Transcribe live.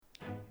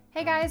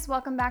Hey guys,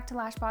 welcome back to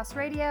Lash Boss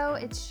Radio.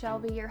 It's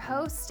Shelby, your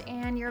host,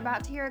 and you're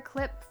about to hear a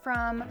clip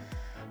from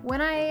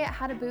when I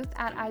had a booth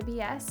at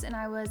IBS and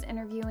I was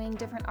interviewing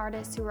different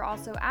artists who were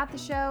also at the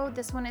show.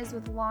 This one is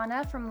with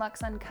Lana from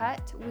Lux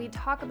Uncut. We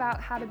talk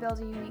about how to build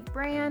a unique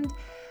brand,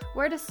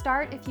 where to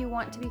start if you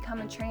want to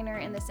become a trainer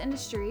in this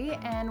industry,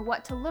 and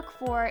what to look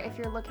for if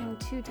you're looking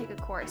to take a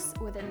course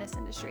within this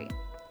industry.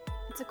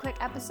 It's a quick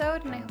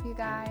episode and I hope you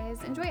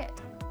guys enjoy it.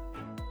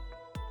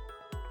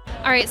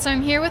 All right, so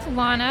I'm here with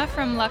Lana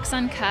from Lux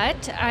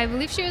Uncut. I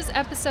believe she was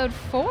episode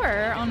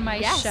 4 on my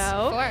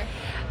show. Yes,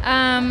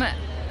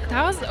 4.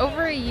 That was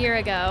over a year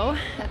ago.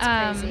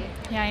 That's crazy.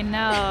 Yeah, I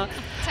know.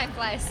 Time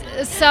flies.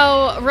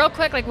 So, real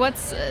quick, like,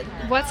 what's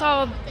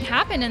all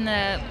happened in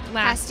the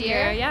last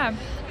year? Yeah.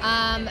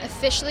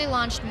 Officially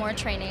launched more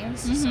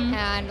trainings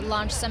and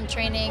launched some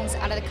trainings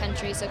out of the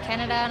country, so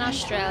Canada and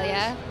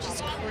Australia, which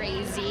is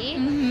crazy.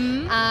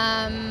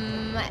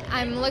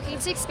 I'm looking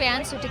to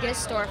expand, so to get a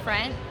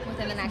storefront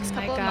within the next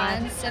couple of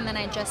months, and then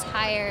I just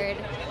hired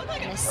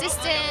an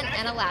assistant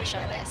and a lash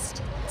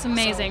artist. It's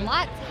amazing. So a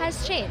lot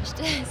has changed.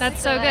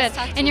 That's so good.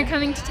 And you're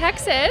coming to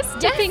Texas,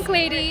 to Pink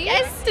Lady,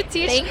 to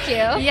teach. Thank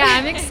you. Yeah,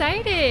 I'm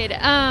excited.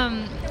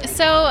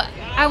 So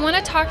I want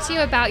to talk to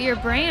you about your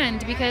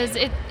brand because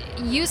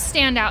you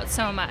stand out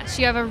so much.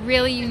 You have a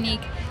really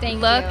unique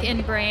look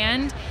and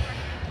brand.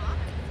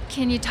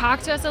 Can you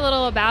talk to us a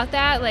little about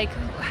that? Like,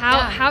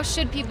 how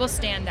should people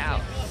stand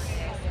out?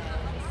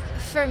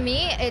 For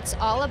me, it's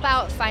all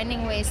about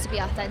finding ways to be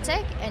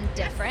authentic and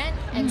different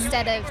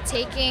instead of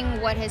taking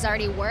what has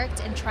already worked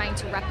and trying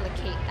to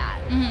replicate that.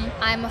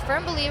 I'm a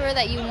firm believer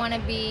that you want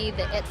to be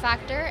the it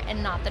factor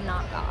and not the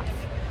knockoff.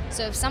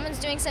 So if someone's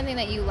doing something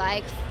that you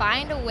like,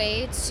 find a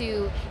way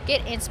to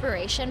get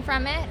inspiration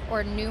from it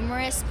or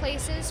numerous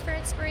places for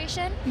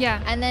inspiration.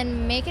 Yeah. And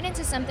then make it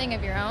into something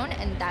of your own,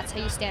 and that's how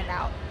you stand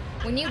out.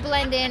 When you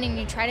blend in and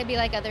you try to be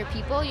like other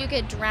people, you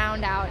get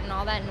drowned out in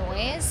all that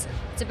noise.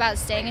 It's about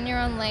staying in your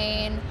own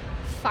lane,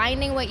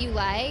 finding what you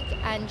like,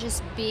 and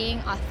just being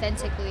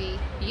authentically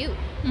you.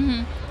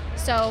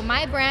 So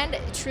my brand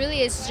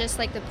truly is just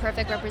like the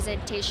perfect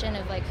representation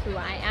of like who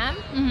I am.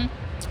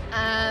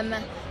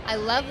 I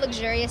love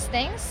luxurious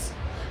things.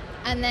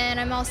 And then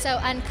I'm also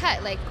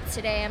uncut. Like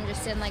today I'm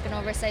just in like an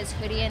oversized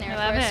hoodie and Air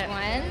Force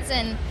Ones.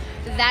 And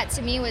that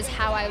to me was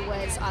how I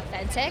was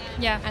authentic.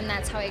 Yeah. And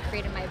that's how I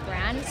created my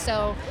brand.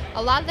 So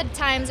a lot of the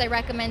times I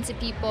recommend to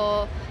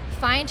people,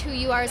 find who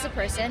you are as a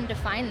person,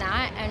 define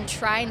that, and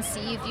try and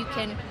see if you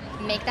can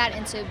make that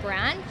into a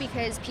brand,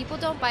 because people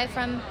don't buy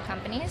from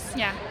companies.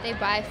 Yeah. They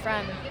buy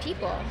from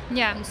people.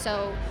 Yeah. And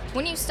so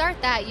when you start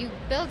that, you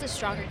build a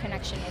stronger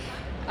connection with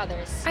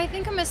others. I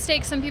think a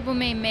mistake some people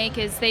may make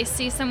is they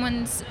see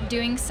someone's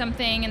doing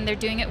something and they're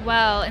doing it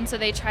well, and so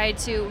they try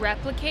to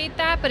replicate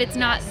that, but it's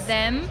not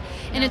them.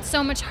 And it's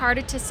so much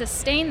harder to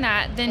sustain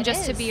that than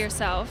to be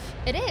yourself.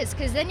 It is,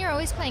 because then you're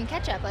always playing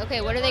catch up. Like,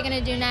 okay, what are they going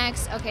to do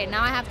next? Okay,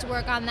 now I have to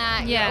work on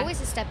that. Yeah. You're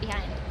always a step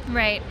behind.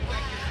 Right.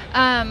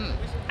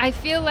 I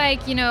feel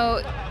like,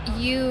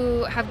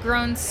 you have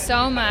grown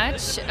so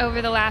much over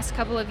the last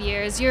couple of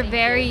years. You're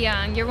very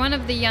young. You're one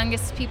of the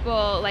youngest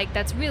people, like,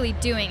 that's really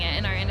doing it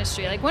in our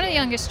industry. Like, one of the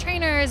youngest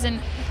trainers,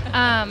 and,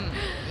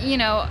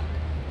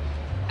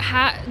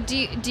 how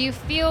do you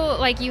feel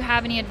like you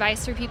have any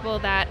advice for people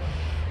that,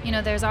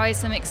 there's always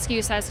some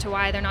excuse as to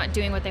why they're not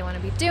doing what they want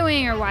to be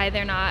doing or why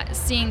they're not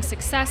seeing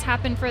success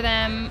happen for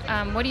them?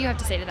 What do you have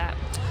to say to that?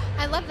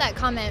 I love that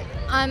comment.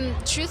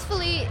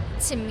 Truthfully,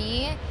 to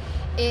me,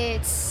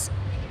 it's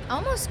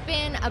almost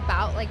been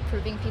about like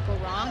proving people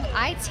wrong.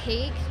 I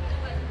take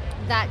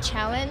that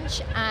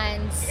challenge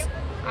and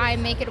I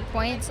make it a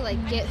point to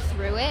like get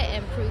through it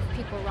and prove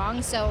people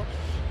wrong. So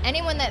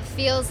anyone that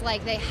feels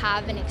like they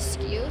have an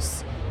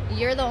excuse,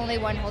 you're the only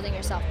one holding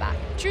yourself back.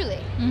 Truly.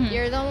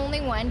 You're the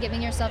only one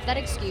giving yourself that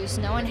excuse.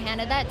 No one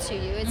handed that to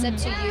you. It's up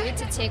to you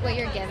to take what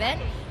you're given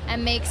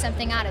and make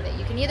something out of it.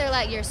 You can either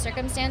let your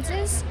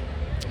circumstances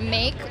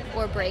make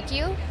or break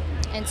you.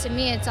 And to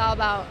me, it's all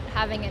about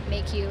having it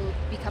make you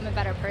become a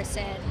better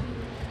person,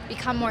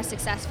 become more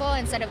successful,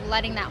 instead of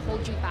letting that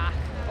hold you back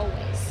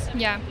always.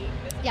 Yeah.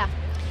 Yeah.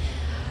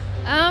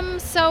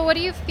 So what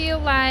do you feel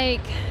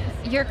like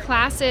your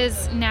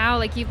classes now,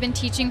 like you've been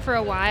teaching for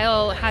a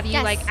while, have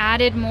you like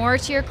added more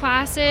to your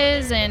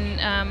classes, and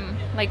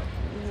like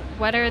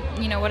what are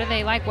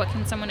they like? What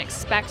can someone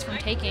expect from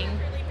taking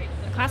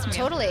a class from you?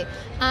 Totally.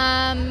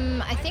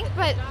 I think,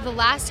 but the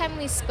last time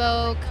we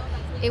spoke,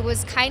 it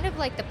was kind of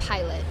like the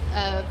pilot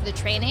of the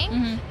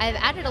training. I've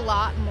added a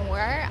lot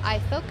more.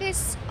 I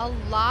focus a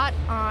lot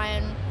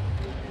on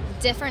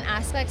different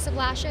aspects of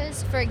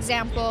lashes. For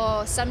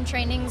example, some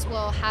trainings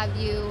will have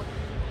you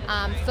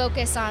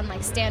focus on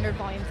like standard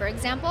volume, for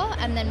example,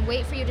 and then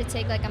wait for you to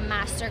take like a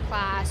master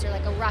class or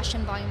like a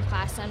Russian volume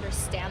class to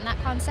understand that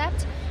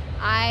concept.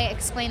 I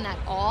explain that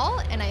all,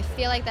 and I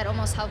feel like that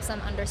almost helps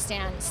them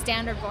understand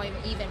standard volume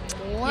even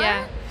more.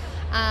 Yeah.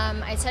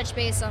 I touch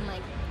base on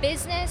like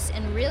business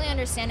and really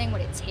understanding what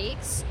it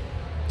takes.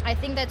 I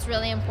think that's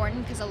really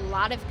important because a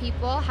lot of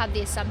people have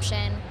the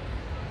assumption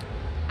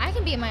I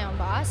can be my own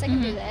boss, I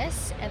can do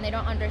this, and they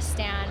don't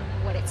understand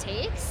what it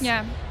takes.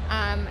 Yeah.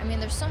 I mean,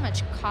 there's so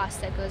much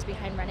cost that goes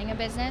behind running a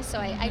business, so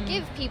I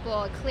give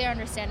people a clear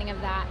understanding of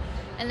that.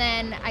 And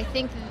then I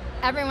think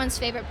everyone's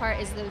favorite part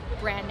is the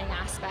branding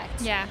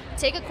aspect. Yeah.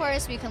 Take a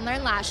course where you can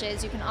learn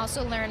lashes, you can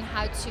also learn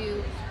how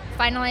to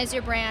finalize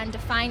your brand,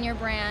 define your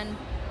brand,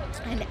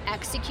 and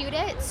execute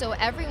it. So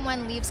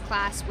everyone leaves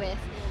class with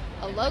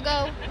a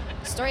logo,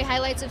 story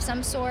highlights of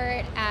some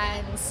sort,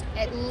 and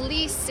at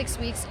least 6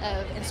 weeks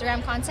of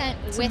Instagram content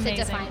with amazing.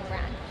 A defined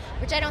brand,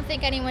 which I don't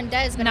think anyone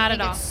does, but Not I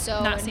think at all. it's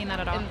so Not seeing that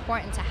at all.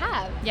 important to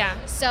have. Yeah.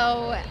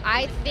 So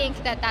I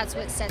think that that's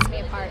what sets me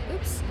apart,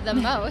 the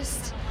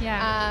most.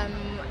 Yeah.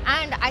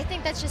 And I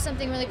think that's just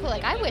something really cool.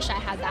 Like, I wish I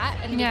had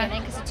that in the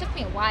beginning, because it took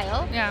me a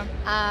while. Yeah.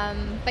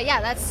 But yeah,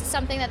 that's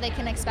something that they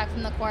can expect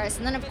from the course.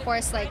 And then, of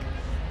course, like,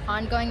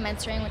 ongoing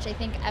mentoring, which I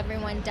think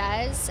everyone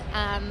does.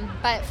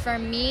 But for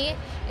me,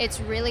 it's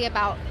really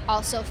about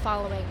also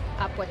following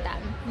up with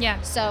them.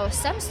 Yeah. So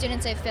some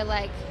students, I feel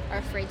like, are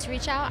afraid to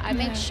reach out. I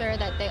make sure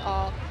that they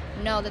all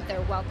know that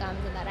they're welcomed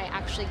and that I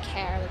actually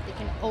care, that they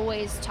can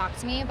always talk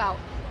to me about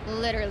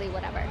literally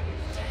whatever.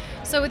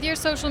 So with your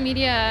social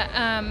media,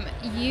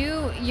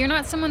 you're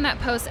not someone that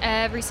posts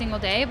every single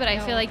day, but I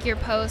feel like your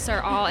posts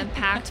are all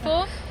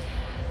impactful.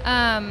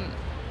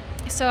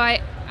 So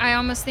I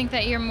almost think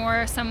that you're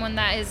more someone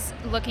that is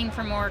looking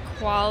for more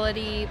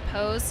quality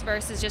posts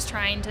versus just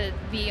trying to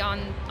be on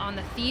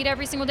the feed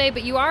every single day,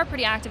 but you are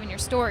pretty active in your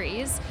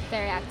stories.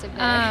 Very active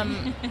there.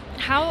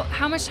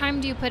 How much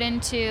time do you put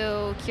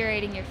into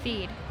curating your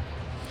feed?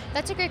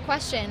 That's a great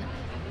question.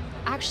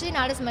 Actually,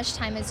 not as much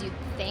time as you'd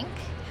think.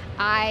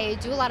 I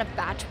do a lot of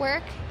batch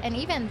work, and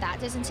even that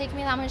doesn't take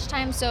me that much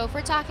time. So if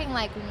we're talking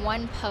like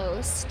one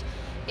post,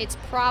 it's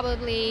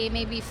probably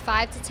maybe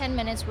 5 to 10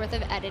 minutes worth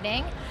of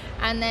editing,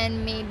 and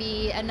then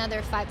maybe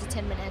another 5 to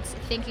 10 minutes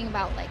thinking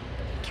about like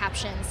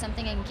captions,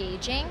 something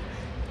engaging,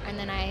 and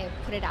then I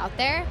put it out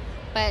there.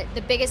 But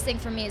the biggest thing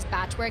for me is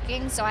batch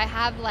working. So I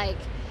have like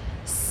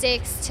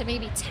 6 to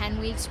maybe 10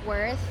 weeks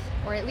worth,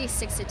 or at least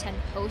 6 to 10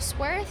 posts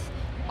worth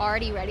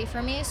already ready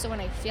for me. So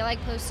when I feel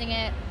like posting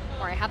it,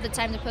 or I have the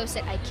time to post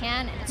it, I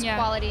can, and it's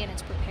quality and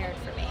it's prepared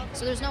for me.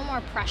 So there's no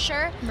more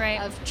pressure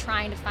of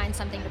trying to find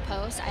something to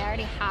post. I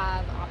already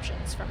have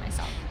options for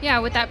myself. Yeah,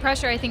 with that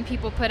pressure, I think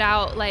people put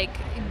out, like,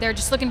 they're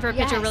just looking for a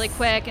picture really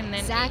quick, and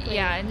then,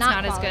 it's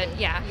not as good.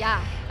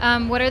 Yeah.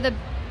 What are the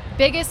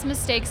biggest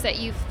mistakes that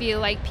you feel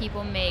like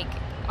people make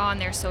on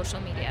their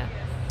social media?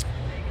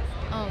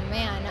 Oh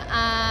man,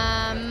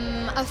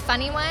 a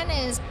funny one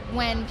is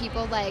when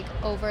people like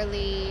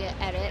overly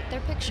edit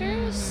their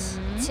pictures.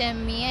 To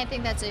me, I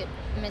think that's a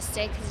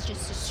mistake because it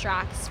just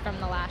distracts from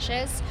the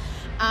lashes.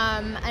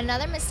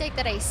 Another mistake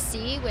that I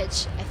see,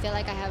 which I feel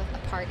like I have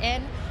a part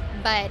in,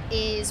 but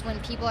is when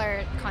people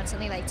are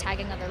constantly like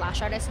tagging other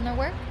lash artists in their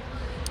work,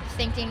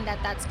 thinking that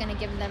that's going to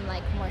give them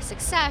like more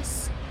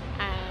success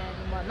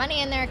and more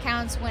money in their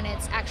accounts, when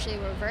it's actually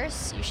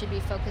reverse. You should be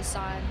focused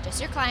on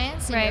just your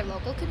clients in your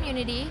local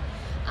community.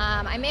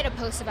 I made a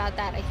post about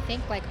that, I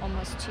think like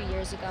almost 2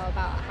 years ago,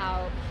 about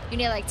how you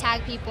need to like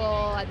tag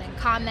people and then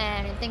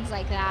comment and things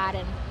like that.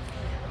 And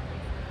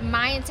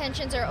my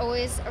intentions are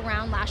always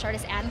around lash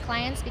artists and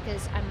clients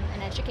because I'm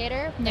an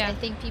educator, but I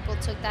think people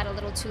took that a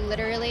little too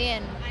literally,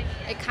 and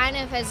it kind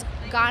of has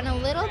gone a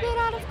little bit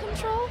out of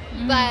control.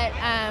 But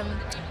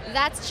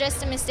that's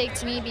just a mistake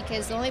to me,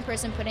 because the only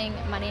person putting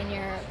money in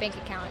your bank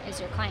account is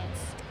your clients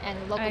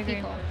and local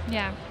people.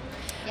 Yeah.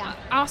 Yeah.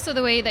 Also,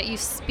 the way that you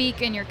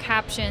speak in your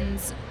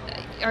captions,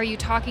 are you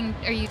trying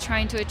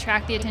to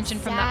attract the attention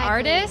from the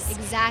artist?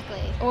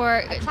 Exactly.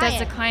 Or does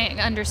the client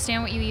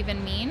understand what you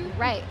even mean?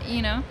 Right.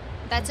 You know?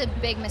 That's a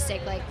big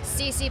mistake. Like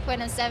CC put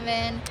in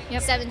 7,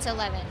 7 to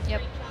 11.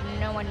 Yep.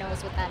 No one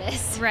knows what that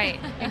is. Right.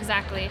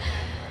 Exactly.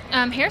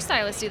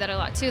 Hairstylists do that a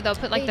lot too. They'll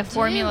put like the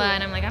formula,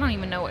 and I'm like, I don't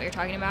even know what you're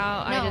talking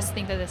about. No. I just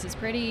think that this is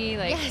pretty.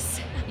 Like,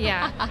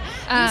 yeah.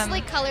 Use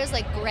like colors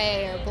like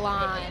gray or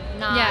blonde,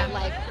 not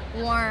like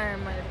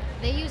warm, or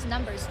they use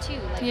numbers too,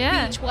 like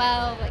B12.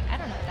 Like, I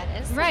don't know what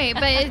that is. Right,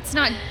 but it's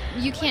not.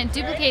 You can't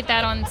duplicate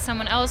that on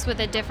someone else with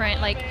a different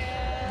like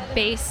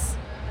base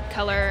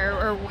color,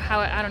 or how,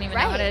 I don't even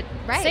know how to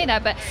say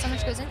that, but so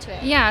much goes into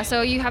it. Yeah.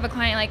 So you have a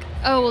client like,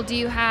 oh well, do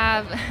you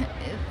have,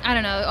 I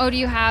don't know. Oh, do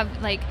you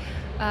have like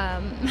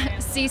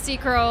CC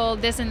Curl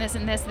this and this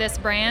and this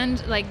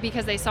brand, like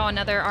because they saw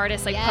another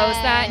artist like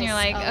post that, and you're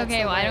like,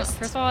 okay, well, I don't.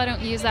 First of all, I don't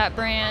use that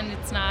brand.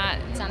 It's not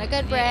a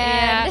good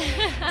brand.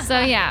 Yeah. So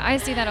yeah, I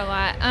see that a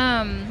lot.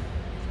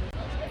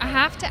 I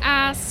have to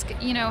ask,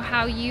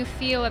 how you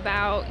feel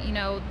about,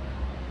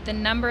 the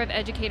number of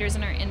educators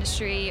in our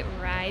industry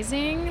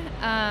rising.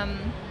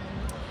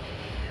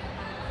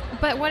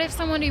 But what if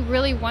somebody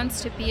really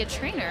wants to be a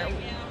trainer?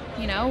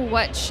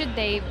 What should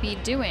they be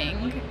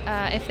doing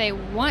if they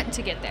want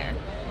to get there?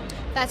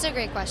 That's a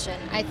great question.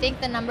 I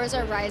think the numbers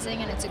are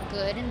rising, and it's a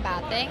good and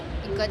bad thing.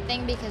 A good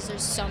thing because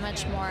there's so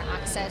much more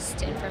access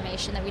to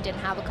information that we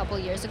didn't have a couple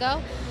years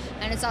ago.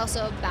 And it's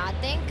also a bad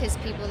thing because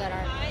people that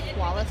aren't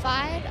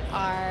qualified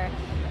are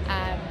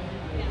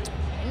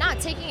not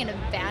taking an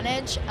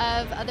advantage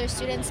of other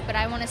students, but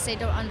I want to say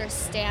don't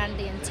understand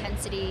the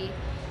intensity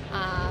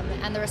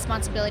and the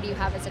responsibility you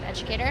have as an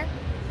educator.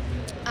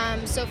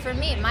 So for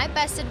me, my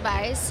best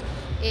advice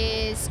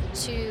is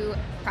to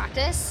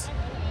practice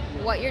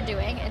what you're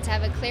doing and to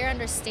have a clear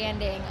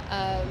understanding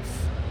of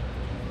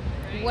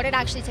what it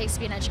actually takes to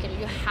be an educator.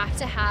 You have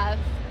to have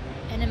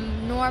an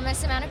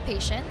enormous amount of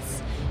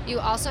patience. You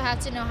also have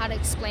to know how to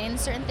explain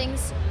certain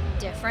things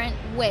different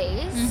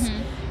ways.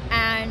 Mm-hmm.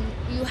 And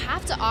you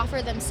have to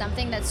offer them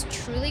something that's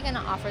truly going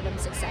to offer them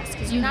success,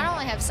 because you not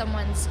only have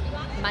someone's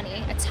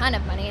money, a ton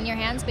of money in your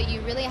hands, but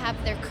you really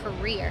have their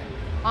career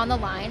on the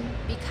line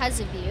because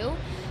of you.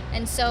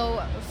 And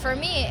so for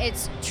me,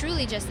 it's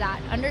truly just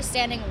that,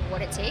 understanding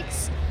what it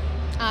takes,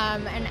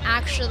 and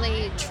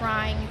actually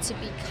trying to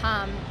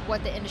become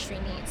what the industry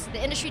needs.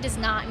 The industry does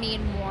not need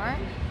more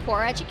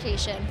poor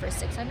education for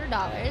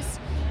 $600.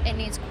 It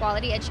needs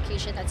quality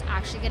education that's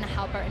actually going to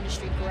help our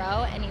industry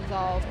grow and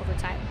evolve over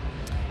time.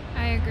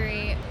 I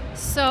agree.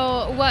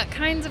 So what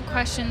kinds of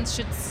questions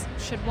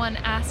should one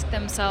ask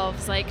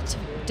themselves, like, to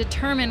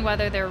determine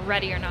whether they're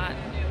ready or not?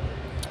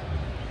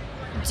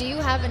 Do you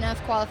have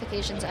enough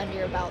qualifications under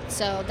your belt?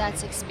 So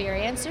that's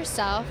experience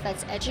yourself,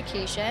 that's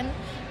education,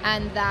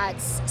 and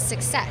that's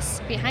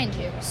success behind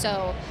you.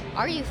 So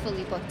are you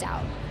fully booked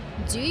out?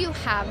 Do you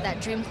have that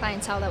dream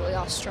clientele that we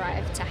all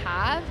strive to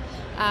have?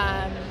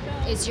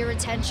 Is your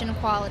retention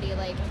quality?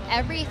 Like,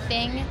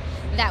 everything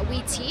that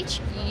we teach,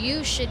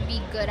 you should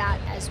be good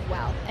at as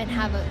well, and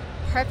have a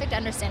perfect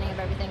understanding of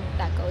everything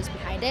that goes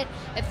behind it.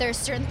 If there are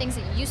certain things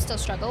that you still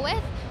struggle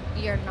with,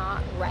 you're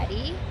not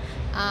ready.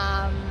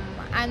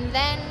 And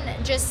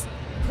then just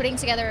putting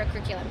together a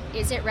curriculum.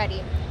 Is it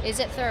ready? Is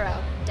it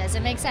thorough? Does it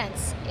make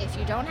sense? If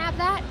you don't have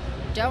that,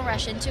 don't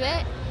rush into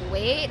it.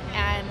 Wait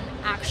and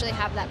actually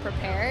have that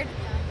prepared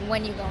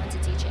when you go into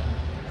teaching.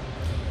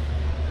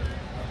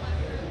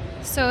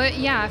 So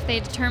yeah, if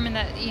they determine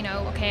that,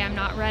 okay, I'm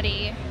not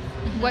ready,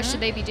 what should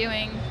they be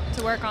doing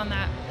to work on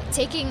that?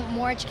 Taking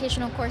more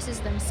educational courses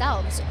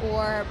themselves,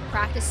 or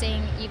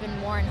practicing even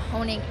more and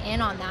honing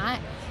in on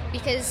that.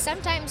 Because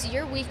sometimes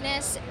your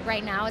weakness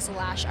right now as a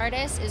lash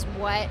artist is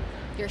what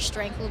your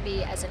strength will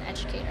be as an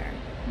educator.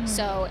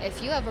 So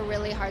if you have a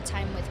really hard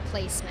time with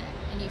placement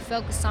and you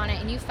focus on it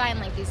and you find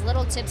like these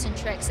little tips and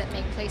tricks that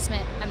make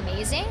placement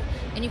amazing,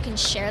 and you can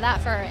share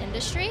that for our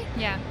industry,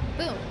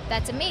 boom,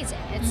 that's amazing.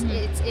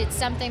 It's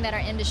something that our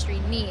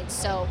industry needs.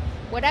 So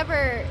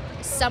whatever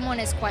someone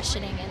is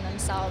questioning in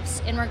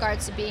themselves in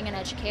regards to being an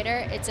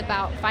educator, it's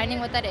about finding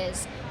what that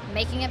is,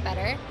 making it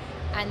better,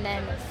 and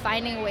then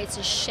finding a way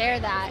to share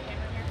that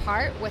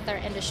part with our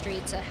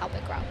industry to help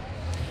it grow.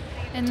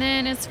 And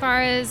then as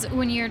far as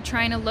when you're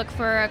trying to look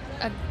for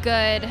a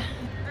good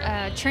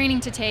training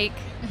to take,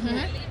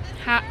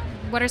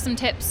 what are some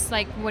tips?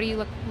 Like, what do you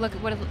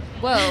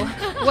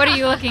what are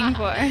you looking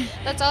for?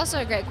 That's also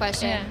a great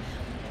question. Yeah.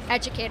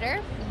 Educator,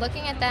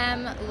 looking at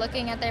them,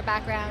 looking at their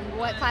background,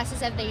 what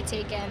classes have they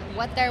taken,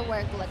 what their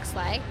work looks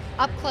like,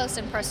 up close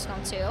and personal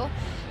too.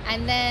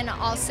 And then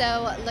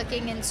also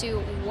looking into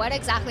what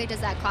exactly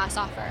does that class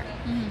offer.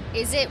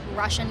 Is it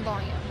Russian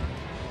volume?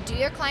 Do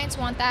your clients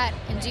want that?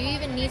 And do you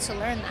even need to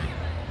learn that?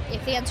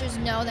 If the answer is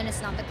no, then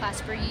it's not the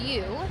class for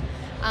you.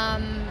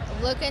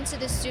 Look into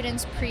the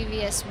student's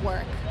previous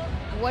work.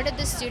 What did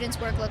the student's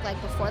work look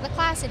like before the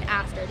class and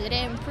after? Did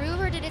it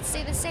improve or did it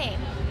stay the same?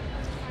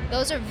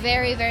 Those are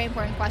very, very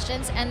important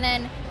questions. And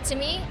then, to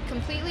me,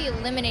 completely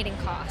eliminating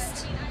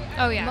cost.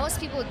 Oh, yeah. Most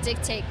people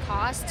dictate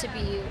cost to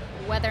be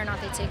whether or not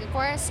they take a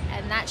course,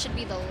 and that should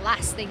be the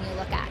last thing you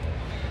look at.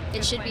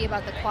 It should be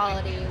about the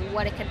quality,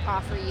 what it can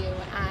offer you,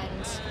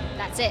 and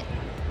that's it.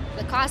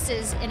 The cost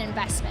is an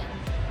investment.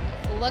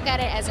 Look at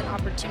it as an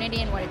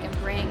opportunity and what it can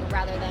bring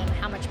rather than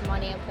how much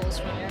money it pulls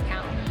from your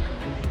account.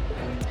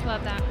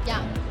 Love that.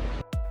 Yeah.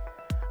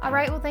 All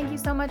right, well, thank you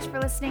so much for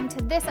listening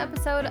to this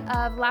episode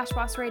of Lash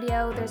Boss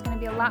Radio. There's going to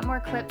be a lot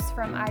more clips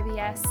from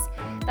IBS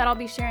that I'll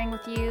be sharing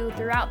with you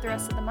throughout the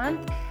rest of the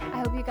month. I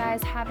hope you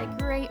guys have a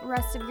great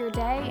rest of your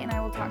day, and I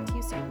will talk to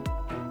you soon.